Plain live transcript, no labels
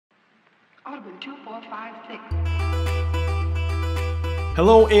Audubon 2456.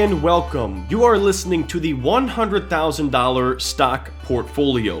 Hello and welcome. You are listening to the $100,000 Stock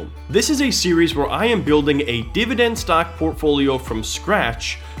Portfolio. This is a series where I am building a dividend stock portfolio from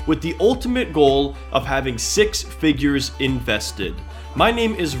scratch with the ultimate goal of having six figures invested. My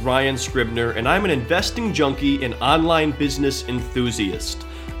name is Ryan Scribner and I'm an investing junkie and online business enthusiast.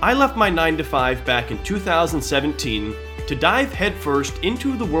 I left my 9-to-5 back in 2017 to dive headfirst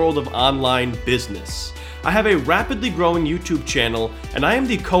into the world of online business. I have a rapidly growing YouTube channel, and I am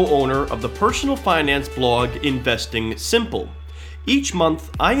the co-owner of the personal finance blog Investing Simple. Each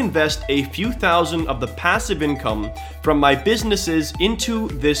month, I invest a few thousand of the passive income from my businesses into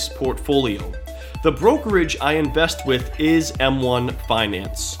this portfolio. The brokerage I invest with is M1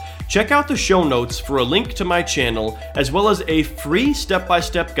 Finance. Check out the show notes for a link to my channel, as well as a free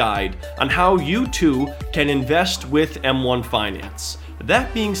step-by-step guide on how you too can invest with M1 Finance.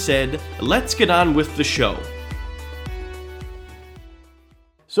 That being said, let's get on with the show.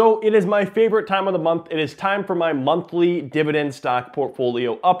 So it is my favorite time of the month. It is time for my monthly dividend stock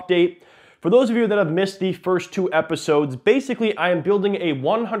portfolio update. For those of you that have missed the first two episodes, basically I am building a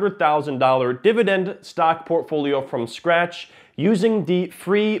 $100,000 dividend stock portfolio from scratch using the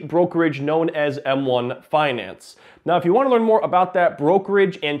free brokerage known as M1 Finance. Now, if you want to learn more about that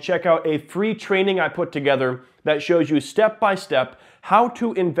brokerage and check out a free training I put together that shows you step by step how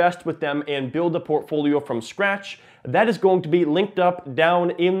to invest with them and build a portfolio from scratch, that is going to be linked up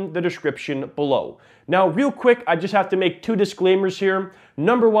down in the description below. Now, real quick, I just have to make two disclaimers here.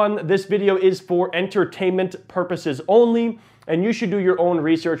 Number one, this video is for entertainment purposes only, and you should do your own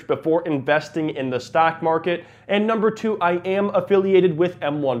research before investing in the stock market. And number two, I am affiliated with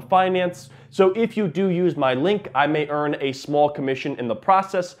M1 Finance, so if you do use my link, I may earn a small commission in the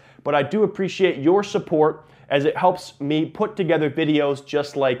process, but I do appreciate your support as it helps me put together videos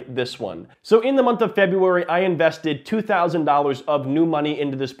just like this one. So in the month of February, I invested $2,000 of new money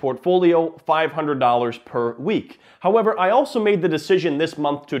into this portfolio, $500 per week. However, I also made the decision this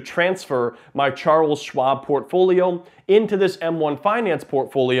month to transfer my Charles Schwab portfolio into this M1 Finance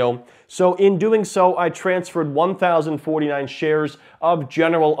portfolio. So in doing so, I transferred 1,049 shares of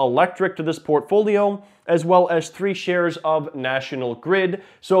General Electric to this portfolio, as well as 3 shares of National Grid.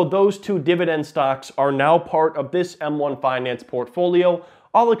 So those two dividend stocks are now part of this M1 Finance portfolio.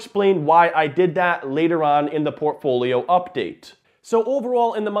 I'll explain why I did that later on in the portfolio update. So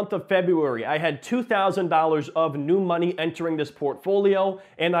overall, in the month of February, I had $2,000 of new money entering this portfolio,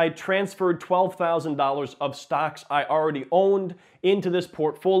 and I transferred $12,000 of stocks I already owned into this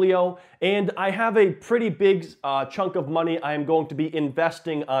portfolio. And I have a pretty big chunk of money I am going to be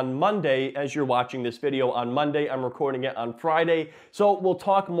investing on Monday. As you're watching this video on Monday, I'm recording it on Friday. So we'll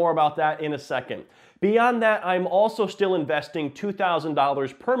talk more about that in a second. Beyond that, I'm also still investing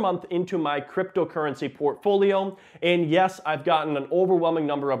 $2,000 per month into my cryptocurrency portfolio. And yes, I've gotten an overwhelming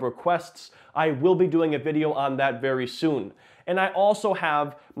number of requests. I will be doing a video on that very soon. And I also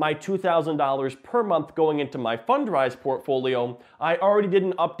have my $2,000 per month going into my Fundrise portfolio. I already did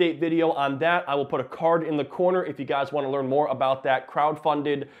an update video on that. I will put a card in the corner if you guys want to learn more about that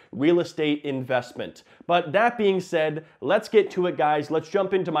crowdfunded real estate investment. But that being said, let's get to it, guys. Let's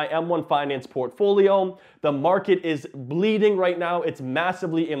jump into my M1 Finance portfolio. The market is bleeding right now. It's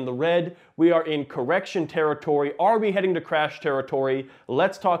massively in the red. We are in correction territory. Are we heading to crash territory?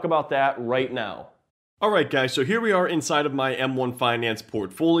 Let's talk about that right now. Alright guys, so here we are inside of my M1 Finance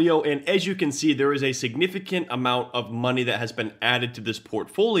portfolio, and as you can see, there is a significant amount of money that has been added to this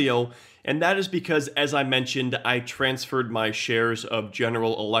portfolio, and that is because, as I mentioned, I transferred my shares of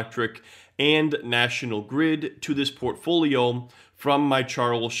General Electric and National Grid to this portfolio from my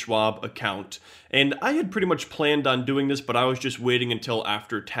Charles Schwab account. And I had pretty much planned on doing this, but I was just waiting until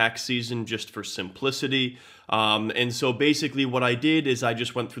after tax season just for simplicity. And so basically what I did is I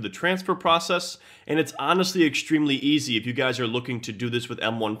just went through the transfer process, and it's honestly extremely easy if you guys are looking to do this with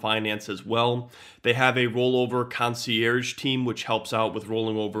M1 Finance as well. They have a rollover concierge team which helps out with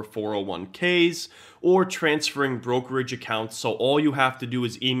rolling over 401ks or transferring brokerage accounts. So all you have to do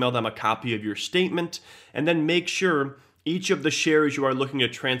is email them a copy of your statement and then make sure each of the shares you are looking to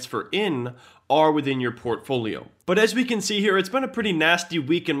transfer in are within your portfolio. But as we can see here, it's been a pretty nasty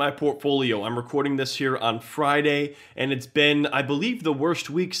week in my portfolio. I'm recording this here on Friday, and it's been, I believe, the worst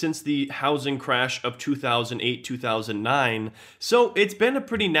week since the housing crash of 2008-2009. So it's been a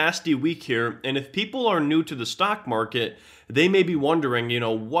pretty nasty week here, and if people are new to the stock market, they may be wondering,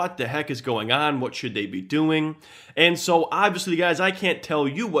 what the heck is going on? What should they be doing? And so obviously, guys, I can't tell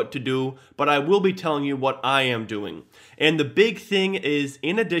you what to do, but I will be telling you what I am doing. And the big thing is,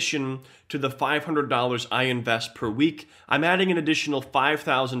 in addition to the $500 I invest per week. I'm adding an additional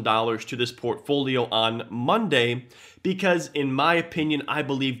 $5,000 to this portfolio on Monday because, in my opinion, I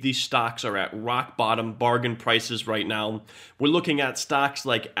believe these stocks are at rock bottom bargain prices right now. We're looking at stocks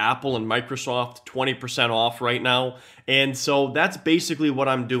like Apple and Microsoft 20% off right now, and so that's basically what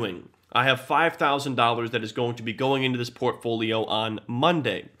I'm doing. I have $5,000 that is going to be going into this portfolio on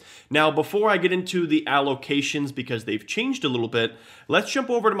Monday. Now, before I get into the allocations, because they've changed a little bit, let's jump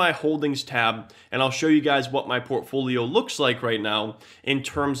over to my holdings tab, and I'll show you guys what my portfolio looks like right now in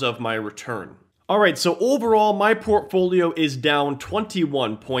terms of my return. All right, so overall, my portfolio is down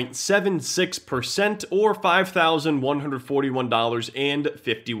 21.76% or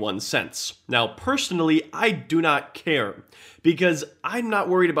 $5,141.51. Now, personally, I do not care because I'm not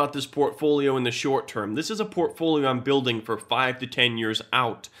worried about this portfolio in the short term. This is a portfolio I'm building for 5 to 10 years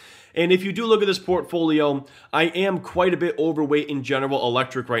out. And if you do look at this portfolio, I am quite a bit overweight in General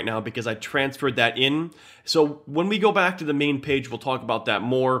Electric right now because I transferred that in. So when we go back to the main page, we'll talk about that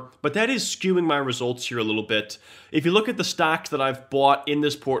more. But that is skewing my results here a little bit. If you look at the stocks that I've bought in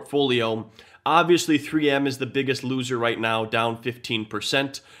this portfolio, obviously 3M is the biggest loser right now, down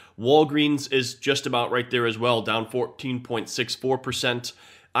 15%. Walgreens is just about right there as well, down 14.64%.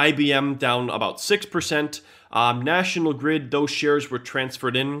 IBM down about 6%. National Grid, those shares were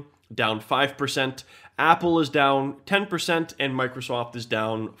transferred in, down 5%. Apple is down 10%, and Microsoft is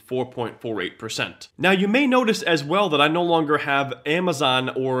down 4.48%. Now, you may notice as well that I no longer have Amazon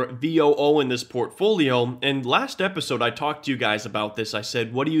or VOO in this portfolio, and last episode I talked to you guys about this. I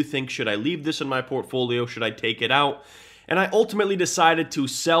said, what do you think? Should I leave this in my portfolio? Should I take it out? And I ultimately decided to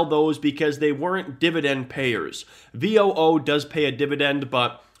sell those because they weren't dividend payers. VOO does pay a dividend,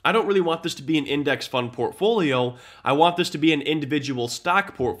 but I don't really want this to be an index fund portfolio. I want this to be an individual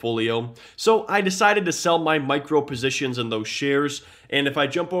stock portfolio. So I decided to sell my micro positions in those shares. And if I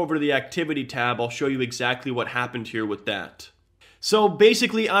jump over to the activity tab, I'll show you exactly what happened here with that. So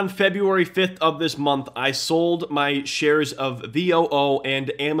basically on February 5th of this month, I sold my shares of VOO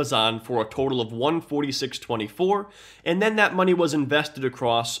and Amazon for a total of $146.24, and then that money was invested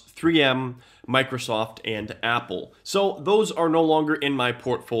across 3M, Microsoft, and Apple. So those are no longer in my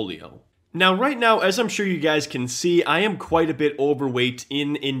portfolio. Now, right now, as I'm sure you guys can see, I am quite a bit overweight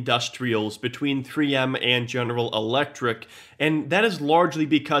in industrials between 3M and General Electric, and that is largely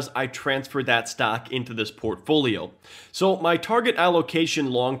because I transferred that stock into this portfolio. So my target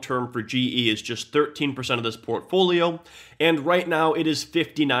allocation long-term for GE is just 13% of this portfolio, and right now it is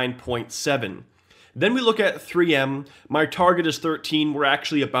 59.7%. Then we look at 3M. My target is 13. We're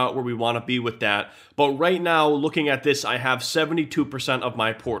actually about where we want to be with that. But right now, looking at this, I have 72% of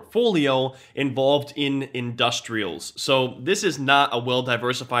my portfolio involved in industrials. So this is not a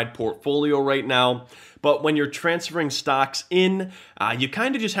well-diversified portfolio right now. But when you're transferring stocks in, you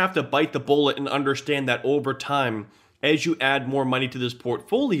kind of just have to bite the bullet and understand that over time, as you add more money to this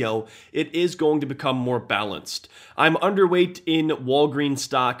portfolio, it is going to become more balanced. I'm underweight in Walgreens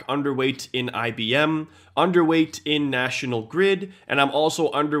stock, underweight in IBM, underweight in National Grid, and I'm also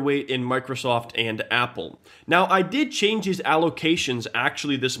underweight in Microsoft and Apple. Now, I did change these allocations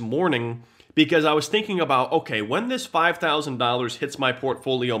actually this morning because I was thinking about, okay, when this $5,000 hits my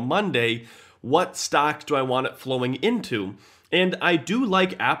portfolio Monday, what stocks do I want it flowing into? And I do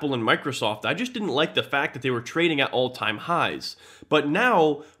like Apple and Microsoft. I just didn't like the fact that they were trading at all-time highs. But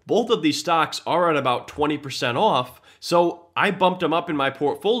now, both of these stocks are at about 20% off, so I bumped them up in my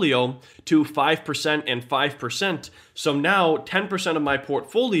portfolio to 5% and 5%. So now, 10% of my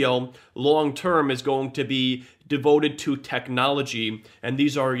portfolio long-term is going to be devoted to technology, and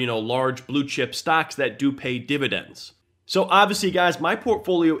these are, large blue-chip stocks that do pay dividends. So obviously, guys, my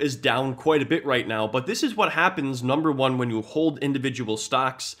portfolio is down quite a bit right now, but this is what happens, number one, when you hold individual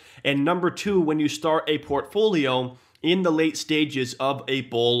stocks, and number two, when you start a portfolio in the late stages of a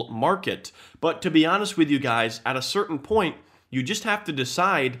bull market. But to be honest with you guys, at a certain point, you just have to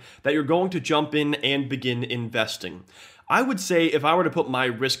decide that you're going to jump in and begin investing. I would say if I were to put my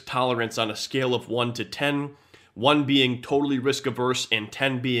risk tolerance on a scale of 1 to 10, 1 being totally risk averse and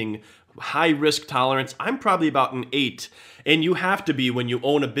 10 being high risk tolerance, I'm probably about an 8. And you have to be when you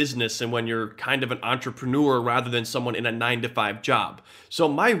own a business and when you're kind of an entrepreneur rather than someone in a 9-to-5 job. So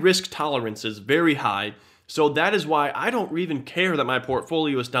my risk tolerance is very high. So that is why I don't even care that my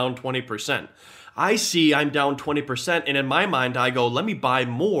portfolio is down 20%. I see I'm down 20%, and in my mind, I go, let me buy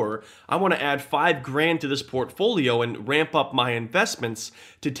more. I want to add $5,000 to this portfolio and ramp up my investments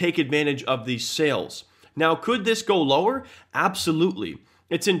to take advantage of these sales. Now, could this go lower? Absolutely.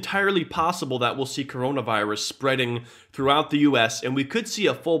 it's entirely possible that we'll see coronavirus spreading throughout the US and we could see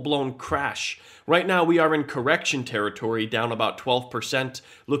a full-blown crash. Right now we are in correction territory, down about 12%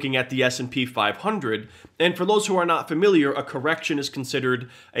 looking at the S&P 500. And for those who are not familiar, a correction is considered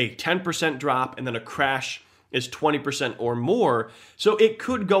a 10% drop and then a crash is 20% or more. So it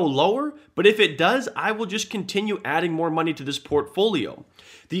could go lower, but if it does, I will just continue adding more money to this portfolio.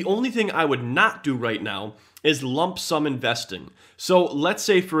 The only thing I would not do right now is lump sum investing. So let's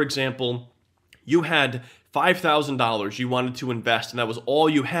say, for example, you had $5,000 you wanted to invest and that was all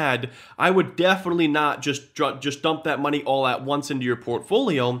you had. I would definitely not just dump that money all at once into your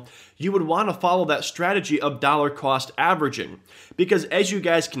portfolio. You would want to follow that strategy of dollar cost averaging, because as you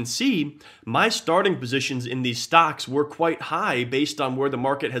guys can see, my starting positions in these stocks were quite high based on where the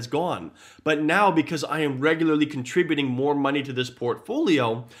market has gone. But now, because I am regularly contributing more money to this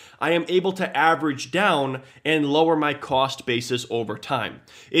portfolio, I am able to average down and lower my cost basis over time.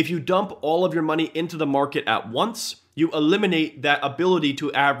 If you dump all of your money into the market at once, you eliminate that ability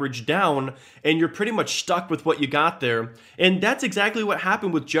to average down and you're pretty much stuck with what you got there. And that's exactly what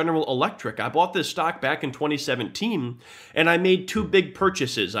happened with General Electric. I bought this stock back in 2017 and I made two big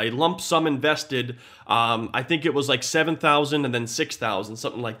purchases. I lump sum invested, I think it was like $7,000 and then $6,000,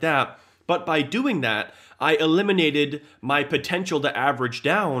 something like that. But by doing that, I eliminated my potential to average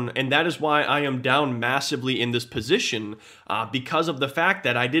down, and that is why I am down massively in this position, because of the fact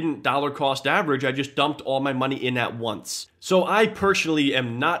that I didn't dollar cost average, I just dumped all my money in at once. So I personally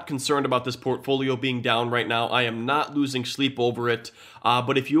am not concerned about this portfolio being down right now. I am not losing sleep over it.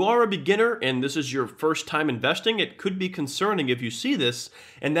 But if you are a beginner and this is your first time investing, it could be concerning if you see this,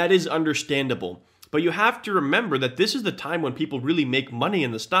 and that is understandable. But you have to remember that this is the time when people really make money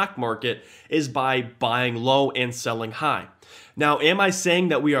in the stock market, is by buying low and selling high. Now, am I saying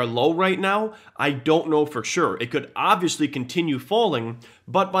that we are low right now? I don't know for sure. It could obviously continue falling,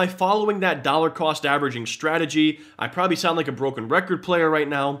 but by following that dollar cost averaging strategy, I probably sound like a broken record player right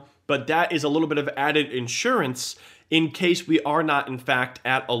now, but that is a little bit of added insurance in case we are not in fact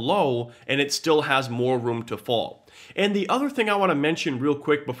at a low and it still has more room to fall. And the other thing I want to mention real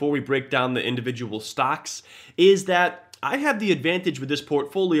quick before we break down the individual stocks is that I have the advantage with this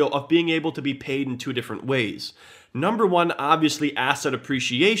portfolio of being able to be paid in two different ways. Number one, obviously asset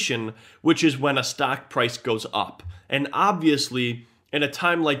appreciation, which is when a stock price goes up. And obviously, in a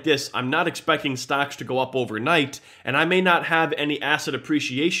time like this, I'm not expecting stocks to go up overnight, and I may not have any asset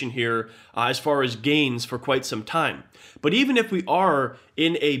appreciation here as far as gains for quite some time. But even if we are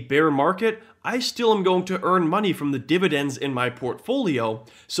in a bear market, I still am going to earn money from the dividends in my portfolio.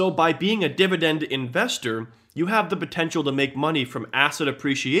 So by being a dividend investor, you have the potential to make money from asset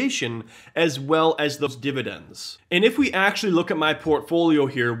appreciation as well as those dividends. And if we actually look at my portfolio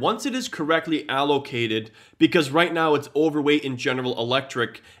here, once it is correctly allocated, because right now it's overweight in General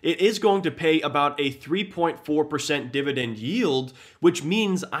Electric, it is going to pay about a 3.4% dividend yield, which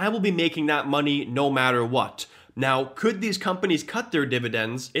means I will be making that money no matter what. Now, could these companies cut their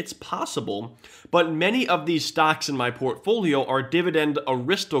dividends? It's possible, but many of these stocks in my portfolio are dividend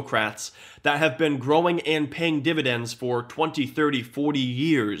aristocrats that have been growing and paying dividends for 20, 30, 40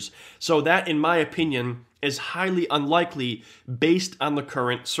 years. So that, in my opinion, is highly unlikely based on the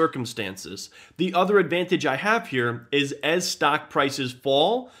current circumstances. The other advantage I have here is as stock prices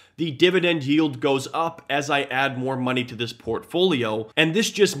fall, the dividend yield goes up as I add more money to this portfolio. And this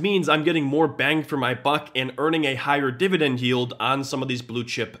just means I'm getting more bang for my buck and earning a higher dividend yield on some of these blue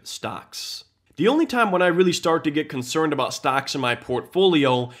chip stocks. The only time when I really start to get concerned about stocks in my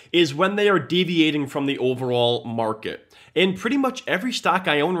portfolio is when they are deviating from the overall market. And pretty much every stock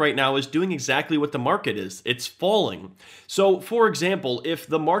I own right now is doing exactly what the market is. It's falling. So, for example, if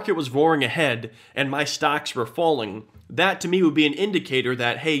the market was roaring ahead and my stocks were falling, that to me would be an indicator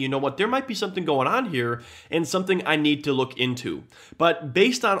that, hey, you know what, there might be something going on here and something I need to look into. But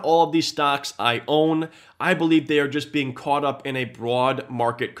based on all of these stocks I own, I believe they are just being caught up in a broad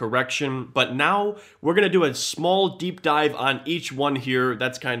market correction. But now we're going to do a small deep dive on each one here.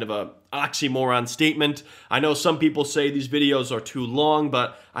 That's kind of a oxymoron statement. I know some people say these videos are too long,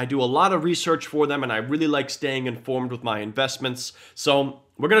 but I do a lot of research for them and I really like staying informed with my investments. So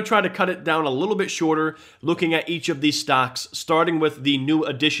we're going to try to cut it down a little bit shorter, looking at each of these stocks, starting with the new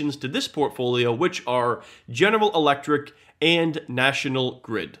additions to this portfolio, which are General Electric and National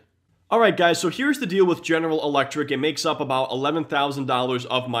Grid. All right, guys, so here's the deal with General Electric. It makes up about $11,000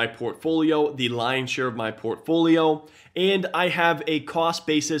 of my portfolio, the lion's share of my portfolio, and I have a cost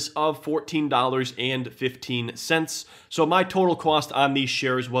basis of $14.15. So my total cost on these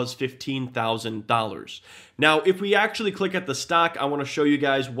shares was $15,000. Now, if we actually click at the stock, I want to show you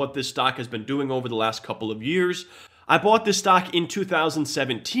guys what this stock has been doing over the last couple of years. I bought this stock in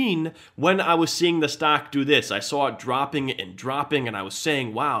 2017 when I was seeing the stock do this. I saw it dropping and dropping, and I was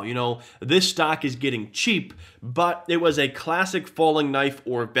saying, wow, this stock is getting cheap, but it was a classic falling knife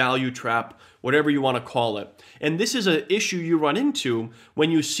or value trap, whatever you want to call it. And this is an issue you run into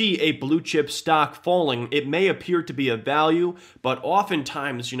when you see a blue chip stock falling. It may appear to be a value, but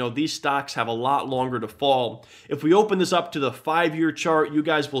oftentimes, these stocks have a lot longer to fall. If we open this up to the 5-year chart, you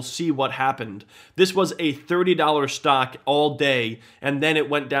guys will see what happened. This was a $30 stock all day, and then it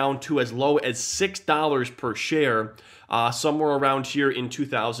went down to as low as $6 per share. Somewhere around here in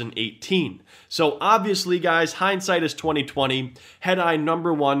 2018. So obviously, guys, hindsight is 2020. Had I,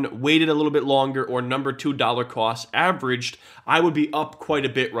 number one, waited a little bit longer, or number two, dollar cost averaged, I would be up quite a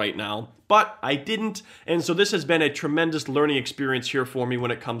bit right now. But I didn't, and so this has been a tremendous learning experience here for me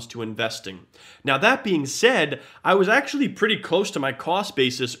when it comes to investing. Now, that being said, I was actually pretty close to my cost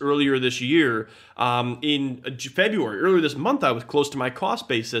basis earlier this year. In February, earlier this month, I was close to my cost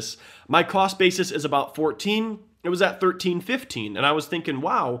basis. My cost basis is about 14. It was at 13.15, and I was thinking,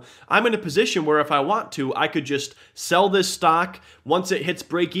 wow, I'm in a position where if I want to, I could just sell this stock once it hits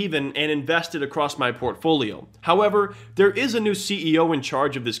break even and invest it across my portfolio. However, there is a new CEO in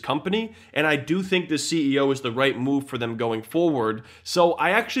charge of this company, and I do think the CEO is the right move for them going forward. So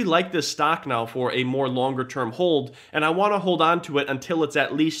I actually like this stock now for a more longer term hold, and I want to hold on to it until it's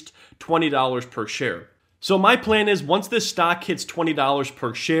at least $20 per share. So my plan is once this stock hits $20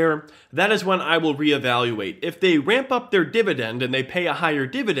 per share, that is when I will reevaluate. If they ramp up their dividend and they pay a higher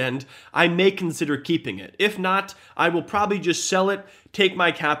dividend, I may consider keeping it. If not, I will probably just sell it, take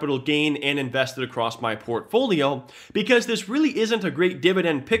my capital gain, and invest it across my portfolio, because this really isn't a great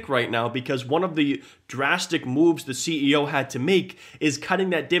dividend pick right now, because one of the drastic moves the CEO had to make is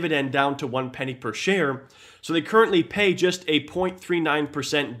cutting that dividend down to 1 penny per share. So they currently pay just a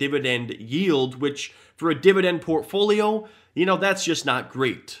 0.39% dividend yield, which for a dividend portfolio, that's just not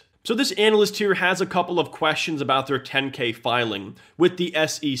great. So this analyst here has a couple of questions about their 10K filing. With the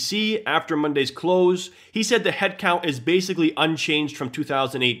SEC, after Monday's close, he said the headcount is basically unchanged from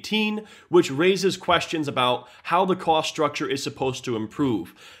 2018, which raises questions about how the cost structure is supposed to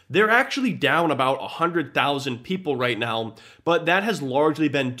improve. They're actually down about 100,000 people right now, but that has largely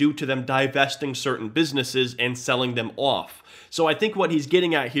been due to them divesting certain businesses and selling them off. So I think what he's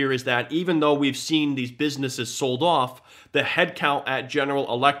getting at here is that even though we've seen these businesses sold off, the headcount at General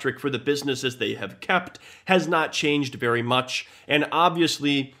Electric for the businesses they have kept has not changed very much. And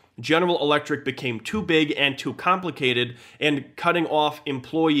obviously, General Electric became too big and too complicated, and cutting off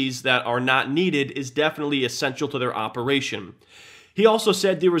employees that are not needed is definitely essential to their operation. He also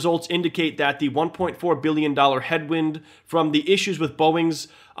said the results indicate that the $1.4 billion headwind from the issues with Boeing's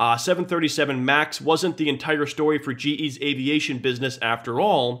 737 MAX wasn't the entire story for GE's aviation business after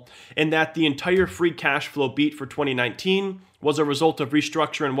all, and that the entire free cash flow beat for 2019 was a result of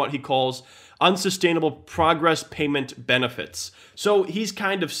restructure and what he calls unsustainable progress payment benefits. So he's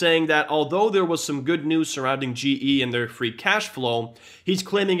kind of saying that although there was some good news surrounding GE and their free cash flow, he's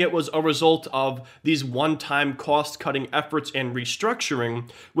claiming it was a result of these one-time cost-cutting efforts and restructuring,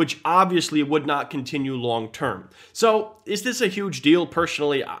 which obviously would not continue long-term. So is this a huge deal?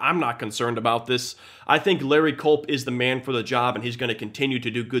 Personally, I'm not concerned about this. I think Larry Culp is the man for the job, and he's going to continue to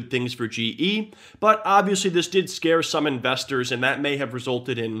do good things for GE. But obviously this did scare some investors, and that may have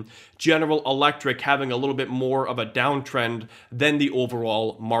resulted in General Electric having a little bit more of a downtrend than the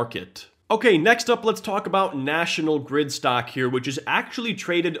overall market. Okay, next up, let's talk about National Grid stock here, which is actually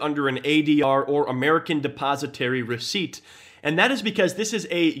traded under an ADR, or American Depositary Receipt. And that is because this is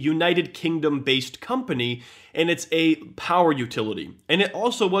a United Kingdom-based company, and it's a power utility. And it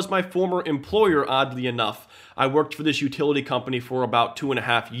also was my former employer, oddly enough. I worked for this utility company for about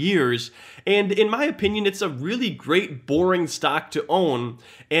 2.5 years, and in my opinion, it's a really great, boring stock to own,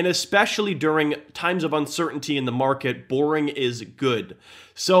 and especially during times of uncertainty in the market, boring is good.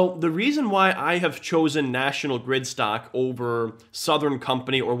 So the reason why I have chosen National Grid stock over Southern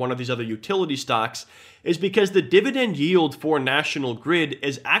Company or one of these other utility stocks is because the dividend yield for National Grid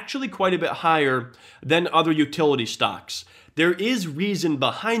is actually quite a bit higher than other utility stocks. There is reason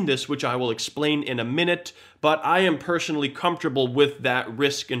behind this, which I will explain in a minute, but I am personally comfortable with that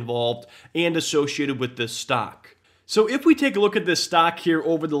risk involved and associated with this stock. So if we take a look at this stock here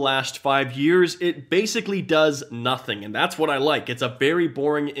over the last 5 years, it basically does nothing, and that's what I like. It's a very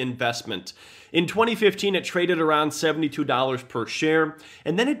boring investment. In 2015, it traded around $72 per share,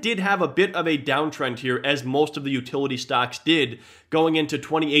 and then it did have a bit of a downtrend here, as most of the utility stocks did, going into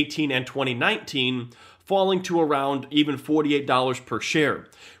 2018 and 2019, falling to around even $48 per share.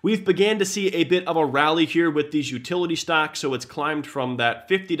 We've began to see a bit of a rally here with these utility stocks, so it's climbed from that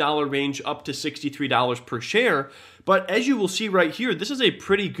 $50 range up to $63 per share. But as you will see right here, this is a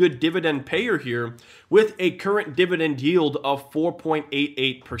pretty good dividend payer here with a current dividend yield of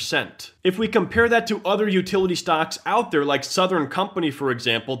 4.88%. If we compare that to other utility stocks out there, like Southern Company, for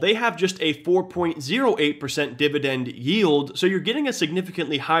example, they have just a 4.08% dividend yield. So you're getting a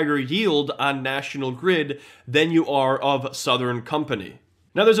significantly higher yield on National Grid than you are of Southern Company.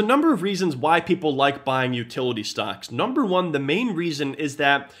 Now, there's a number of reasons why people like buying utility stocks. Number one, the main reason is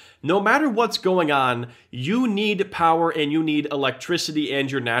that no matter what's going on, you need power and you need electricity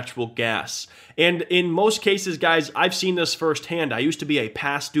and your natural gas. And in most cases, guys, I've seen this firsthand. I used to be a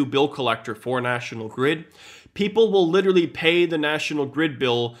past due bill collector for National Grid. People will literally pay the National Grid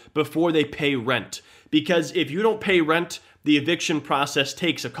bill before they pay rent. Because if you don't pay rent, the eviction process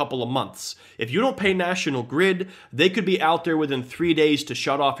takes a couple of months. If you don't pay National Grid, they could be out there within 3 days to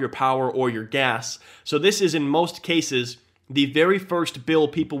shut off your power or your gas. So this is, in most cases, the very first bill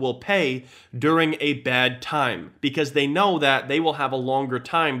people will pay during a bad time because they know that they will have a longer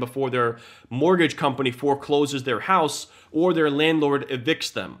time before their mortgage company forecloses their house or their landlord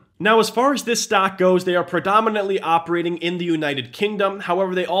evicts them. Now, as far as this stock goes, they are predominantly operating in the United Kingdom.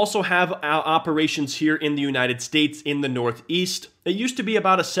 However, they also have operations here in the United States in the Northeast. It used to be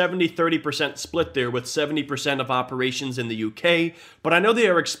about a 70-30% split there, with 70% of operations in the UK, but I know they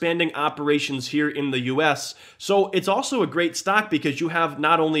are expanding operations here in the US. So it's also a great stock because you have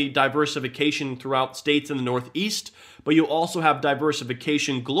not only diversification throughout states in the Northeast, but you also have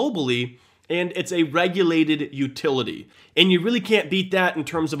diversification globally. And it's a regulated utility. And you really can't beat that in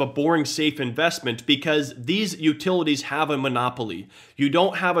terms of a boring, safe investment because these utilities have a monopoly. You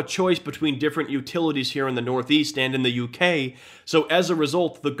don't have a choice between different utilities here in the Northeast and in the UK. So as a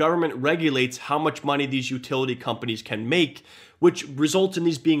result, the government regulates how much money these utility companies can make, which results in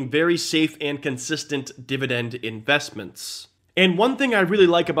these being very safe and consistent dividend investments. And one thing I really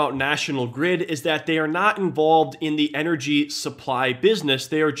like about National Grid is that they are not involved in the energy supply business.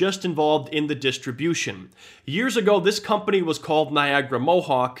 They are just involved in the distribution. Years ago, this company was called Niagara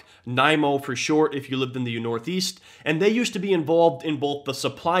Mohawk, NIMO for short if you lived in the Northeast, and they used to be involved in both the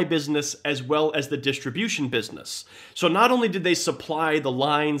supply business as well as the distribution business. So not only did they supply the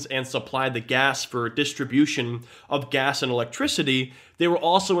lines and supply the gas for distribution of gas and electricity, they were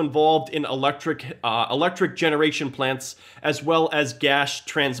also involved in electric generation plants as well as gas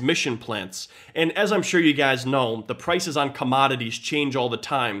transmission plants. And as I'm sure you guys know, the prices on commodities change all the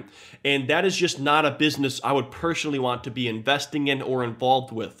time. And that is just not a business I would personally want to be investing in or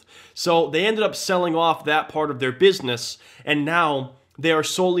involved with. So they ended up selling off that part of their business, and now they are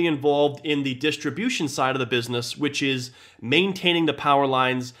solely involved in the distribution side of the business, which is maintaining the power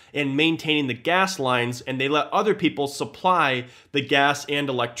lines and maintaining the gas lines, and they let other people supply the gas and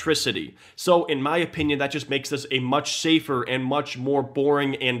electricity. So in my opinion, that just makes this a much safer and much more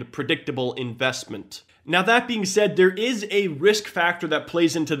boring and predictable investment. Now, that being said, there is a risk factor that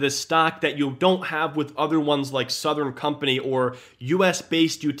plays into this stock that you don't have with other ones like Southern Company or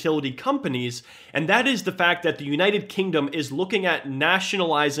US-based utility companies, and that is the fact that the United Kingdom is looking at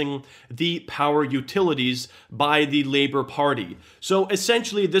nationalizing the power utilities by the Labour Party. So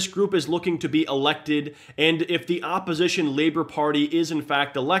essentially, this group is looking to be elected, and if the opposition Labour Party is in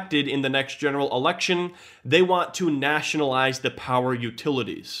fact elected in the next general election, they want to nationalize the power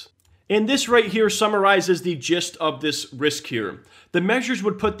utilities. And this right here summarizes the gist of this risk here. The measures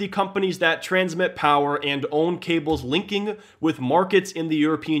would put the companies that transmit power and own cables linking with markets in the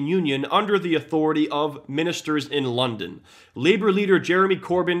European Union under the authority of ministers in London. Labour leader Jeremy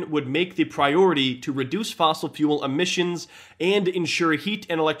Corbyn would make the priority to reduce fossil fuel emissions and ensure heat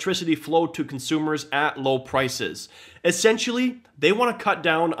and electricity flow to consumers at low prices. Essentially, they want to cut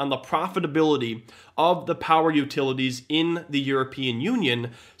down on the profitability of the power utilities in the European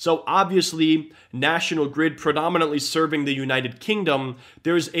Union. So obviously, National Grid predominantly serving the United Kingdom,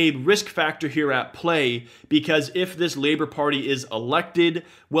 there's a risk factor here at play because if this Labour Party is elected,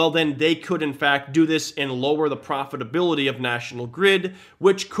 well then they could in fact do this and lower the profitability of National Grid,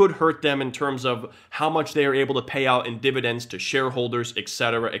 which could hurt them in terms of how much they are able to pay out in dividends to shareholders,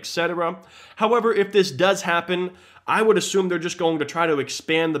 etc., etc. However, if this does happen, I would assume they're just going to try to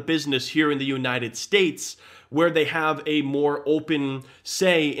expand the business here in the United States where they have a more open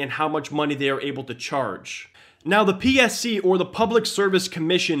say in how much money they are able to charge. Now, the PSC, or the Public Service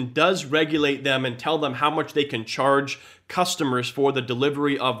Commission, does regulate them and tell them how much they can charge customers for the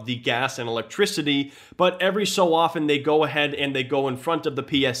delivery of the gas and electricity, but every so often they go ahead and they go in front of the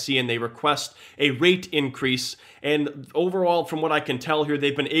PSC and they request a rate increase. And overall, from what I can tell here,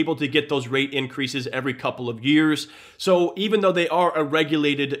 they've been able to get those rate increases every couple of years. So even though they are a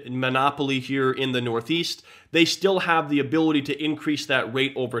regulated monopoly here in the Northeast, they still have the ability to increase that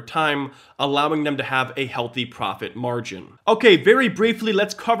rate over time, allowing them to have a healthy profit margin. Okay, very briefly,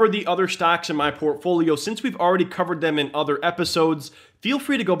 let's cover the other stocks in my portfolio. Since we've already covered them in other episodes, feel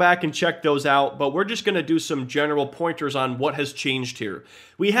free to go back and check those out, but we're just going to do some general pointers on what has changed here.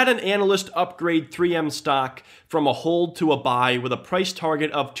 We had an analyst upgrade 3M stock from a hold to a buy with a price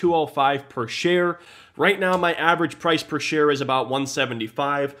target of $205 per share. Right now, my average price per share is about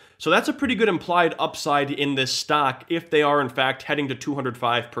 $175, so that's a pretty good implied upside in this stock if they are in fact heading to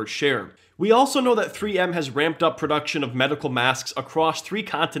 $205 per share. We also know that 3M has ramped up production of medical masks across 3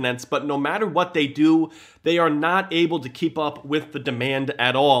 continents, but no matter what they do, they are not able to keep up with the demand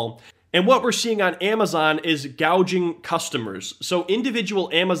at all. And what we're seeing on Amazon is gouging customers. So individual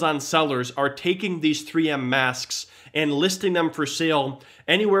Amazon sellers are taking these 3M masks and listing them for sale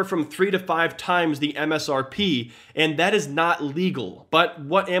anywhere from 3 to 5 times the MSRP, and that is not legal. But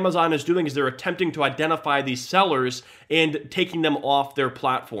what Amazon is doing is they're attempting to identify these sellers and taking them off their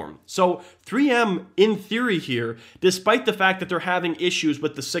platform. So 3M, in theory here, despite the fact that they're having issues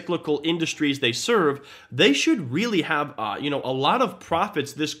with the cyclical industries they serve, they should really have a lot of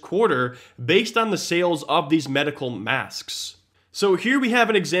profits this quarter based on the sales of these medical masks. So here we have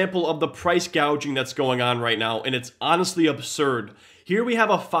an example of the price gouging that's going on right now, and it's honestly absurd. Here we have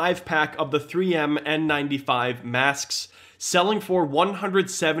a 5-pack of the 3M N95 masks selling for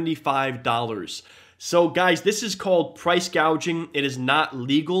 $175. So guys, this is called price gouging. It is not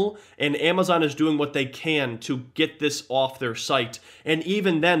legal, and Amazon is doing what they can to get this off their site. And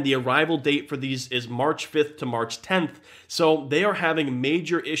even then, the arrival date for these is March 5th to March 10th. So they are having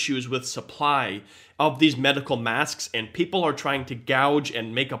major issues with supply of these medical masks, and people are trying to gouge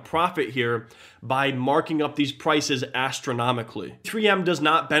and make a profit here by marking up these prices astronomically. 3M does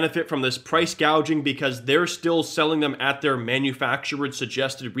not benefit from this price gouging because they're still selling them at their manufacturer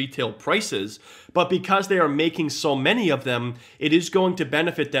suggested retail prices, but because they are making so many of them, it is going to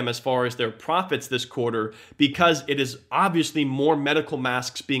benefit them as far as their profits this quarter because it is obviously more medical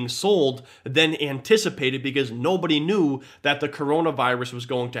masks being sold than anticipated because nobody knew that the coronavirus was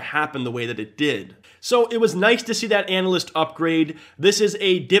going to happen the way that it did. So it was nice to see that analyst upgrade. This is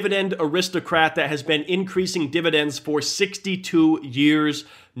a dividend aristocrat that has been increasing dividends for 62 years.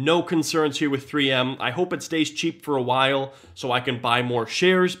 No concerns here with 3M. I hope it stays cheap for a while so I can buy more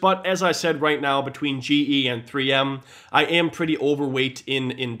shares. But as I said right now, between GE and 3M, I am pretty overweight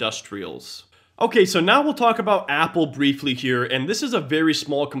in industrials. Okay, so now we'll talk about Apple briefly here, and this is a very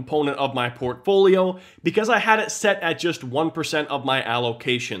small component of my portfolio because I had it set at just 1% of my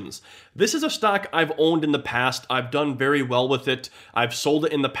allocations. This is a stock I've owned in the past. I've done very well with it. I've sold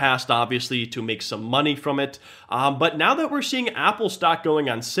it in the past, obviously, to make some money from it. But now that we're seeing Apple stock going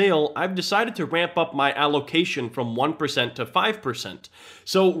on sale, I've decided to ramp up my allocation from 1% to 5%.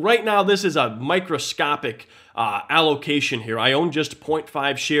 So right now, this is a microscopic allocation here. I own just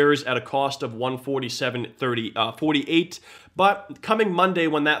 0.5 shares at a cost of $147.48. But coming Monday,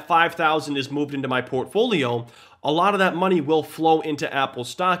 when that 5,000 is moved into my portfolio, a lot of that money will flow into Apple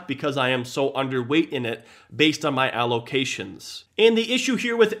stock because I am so underweight in it based on my allocations. And the issue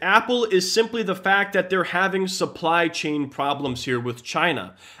here with Apple is simply the fact that they're having supply chain problems here with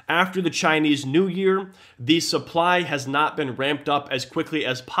China. After the Chinese New Year, the supply has not been ramped up as quickly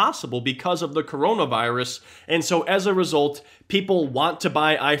as possible because of the coronavirus. And so as a result, people want to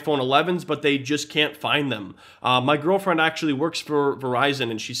buy iPhone 11s, but they just can't find them. My girlfriend actually works for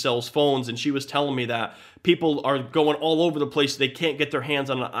Verizon and she sells phones, and she was telling me that people are going all over the place. They can't get their hands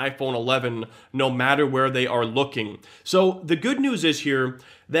on an iPhone 11 no matter where they are looking. So the good news is here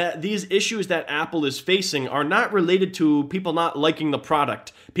that these issues that Apple is facing are not related to people not liking the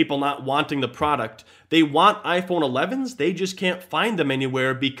product, people not wanting the product. They want iPhone 11s, they just can't find them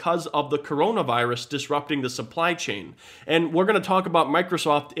anywhere because of the coronavirus disrupting the supply chain. And we're going to talk about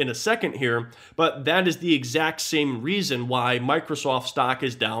Microsoft in a second here, but that is the exact same reason why Microsoft stock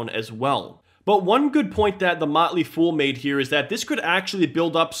is down as well. But one good point that the Motley Fool made here is that this could actually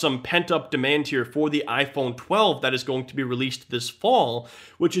build up some pent-up demand here for the iPhone 12 that is going to be released this fall,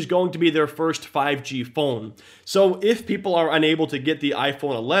 which is going to be their first 5G phone. So if people are unable to get the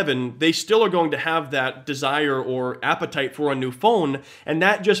iPhone 11, they still are going to have that desire or appetite for a new phone, and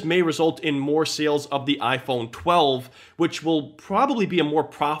that just may result in more sales of the iPhone 12, which will probably be a more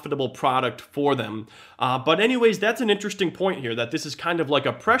profitable product for them. But anyways, that's an interesting point here, that this is kind of like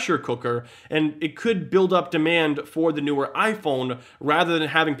a pressure cooker, and and it could build up demand for the newer iPhone rather than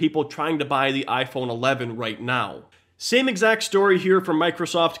having people trying to buy the iPhone 11 right now. Same exact story here from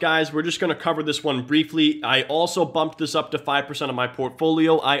Microsoft, guys. We're just going to cover this one briefly. I also bumped this up to 5% of my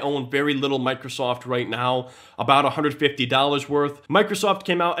portfolio. I own very little Microsoft right now, about $150 worth. Microsoft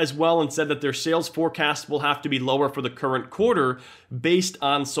came out as well and said that their sales forecast will have to be lower for the current quarter based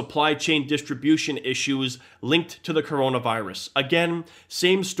on supply chain distribution issues linked to the coronavirus. Again,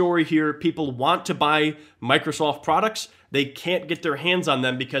 same story here. People want to buy Microsoft products. They can't get their hands on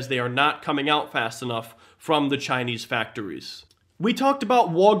them because they are not coming out fast enough from the Chinese factories. We talked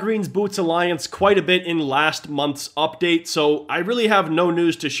about Walgreens Boots Alliance quite a bit in last month's update, so I really have no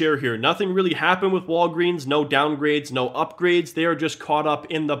news to share here. Nothing really happened with Walgreens, no downgrades, no upgrades. They are just caught up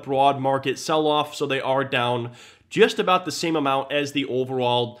in the broad market sell-off, so they are down just about the same amount as the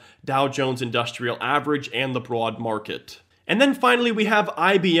overall Dow Jones Industrial Average and the broad market. And then finally, we have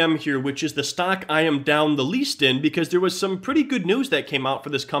IBM here, which is the stock I am down the least in because there was some pretty good news that came out for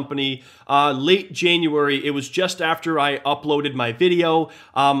this company late January. It was just after I uploaded my video.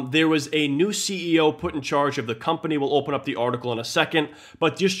 There was a new CEO put in charge of the company. We'll open up the article in a second,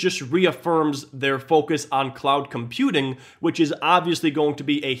 but this just reaffirms their focus on cloud computing, which is obviously going to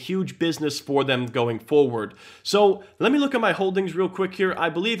be a huge business for them going forward. So let me look at my holdings real quick here. I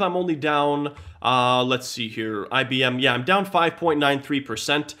believe I'm only down, let's see here, IBM. Yeah, I'm down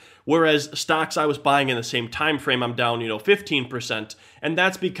 5.93%, whereas stocks I was buying in the same time frame, I'm down, 15%. And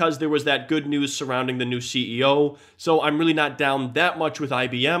that's because there was that good news surrounding the new CEO. So I'm really not down that much with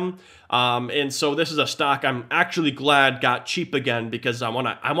IBM. And so this is a stock I'm actually glad got cheap again because I want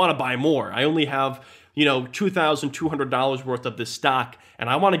to buy more. I only have $2,200 worth of this stock, and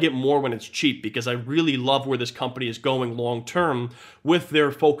I want to get more when it's cheap because I really love where this company is going long term with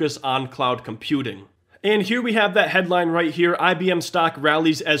their focus on cloud computing. And here we have that headline right here, IBM stock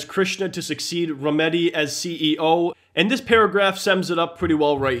rallies as Krishna to succeed Rometty as CEO. And this paragraph sums it up pretty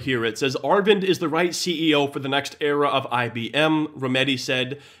well right here. It says, Arvind is the right CEO for the next era of IBM, Rometty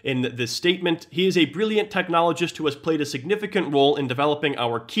said in this statement. He is a brilliant technologist who has played a significant role in developing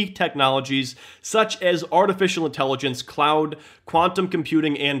our key technologies, such as artificial intelligence, cloud, quantum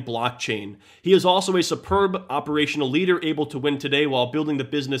computing, and blockchain. He is also a superb operational leader able to win today while building the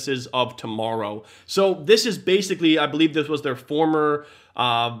businesses of tomorrow. So this is basically, I believe this was their former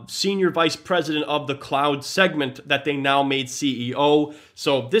senior vice president of the cloud segment that they now made CEO.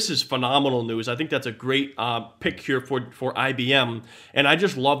 So this is phenomenal news. I think that's a great pick here for IBM. And I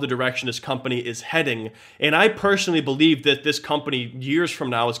just love the direction this company is heading. And I personally believe that this company years from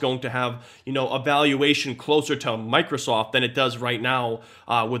now is going to have, a valuation closer to Microsoft than it does right now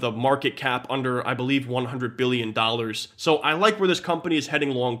with a market cap under, I believe, $100 billion. So I like where this company is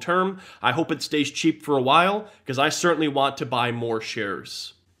heading long term. I hope it stays cheap for a while because I certainly want to buy more shares.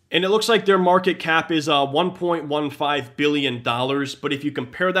 And it looks like their market cap is $1.15 billion. But if you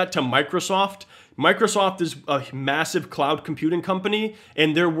compare that to Microsoft, Microsoft is a massive cloud computing company,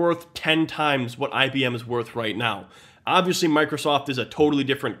 and they're worth 10 times what IBM is worth right now. Obviously, Microsoft is a totally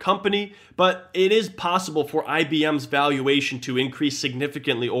different company, but it is possible for IBM's valuation to increase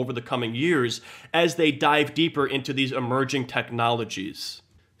significantly over the coming years as they dive deeper into these emerging technologies.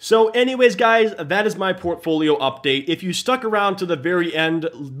 So anyways, guys, that is my portfolio update. If you stuck around to the very end,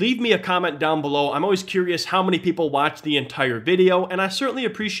 leave me a comment down below. I'm always curious how many people watch the entire video, and I certainly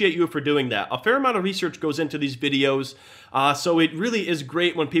appreciate you for doing that. A fair amount of research goes into these videos, so it really is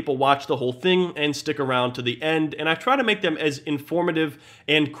great when people watch the whole thing and stick around to the end, and I try to make them as informative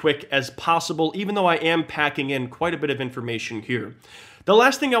and quick as possible, even though I am packing in quite a bit of information here. The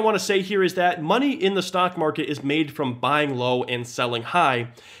last thing I want to say here is that money in the stock market is made from buying low and selling high.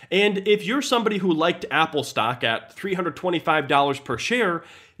 And if you're somebody who liked Apple stock at $325 per share,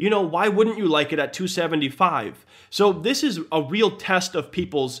 why wouldn't you like it at $275? So this is a real test of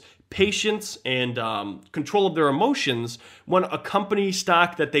people's patience and control of their emotions when a company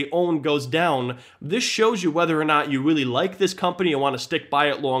stock that they own goes down. This shows you whether or not you really like this company and want to stick by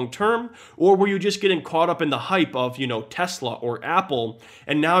it long term, or were you just getting caught up in the hype of, Tesla or Apple,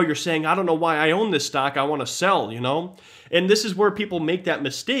 and now you're saying, I don't know why I own this stock, I want to sell, And this is where people make that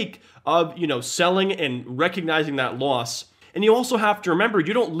mistake of, selling and recognizing that loss. And you also have to remember,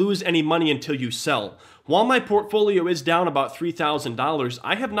 you don't lose any money until you sell. While my portfolio is down about $3,000,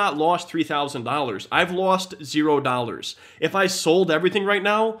 I have not lost $3,000. I've lost $0. If I sold everything right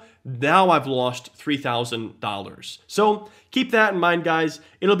now, now I've lost $3,000. So keep that in mind, guys.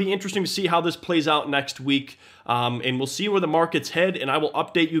 It'll be interesting to see how this plays out next week. And we'll see where the markets head, and I will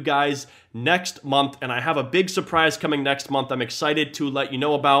update you guys next month. And I have a big surprise coming next month I'm excited to let you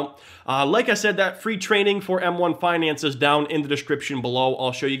know about. Like I said, that free training for M1 Finance is down in the description below.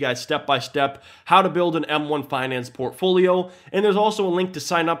 I'll show you guys step by step how to build an M1 Finance portfolio. And there's also a link to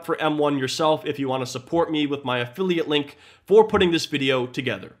sign up for M1 yourself if you want to support me with my affiliate link for putting this video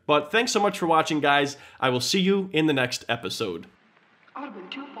together. But thanks so much for watching, guys. I will see you in the next episode. Audubon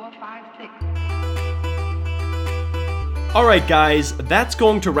 2456. All right, guys, that's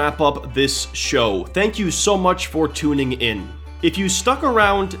going to wrap up this show. Thank you so much for tuning in. If you stuck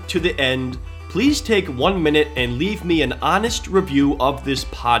around to the end, please take 1 minute and leave me an honest review of this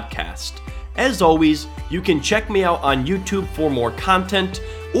podcast. As always, you can check me out on YouTube for more content,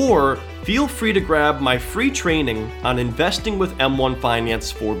 or feel free to grab my free training on investing with M1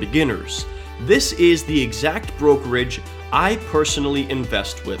 Finance for beginners. This is the exact brokerage I personally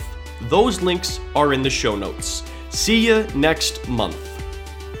invest with. Those links are in the show notes. See you next month.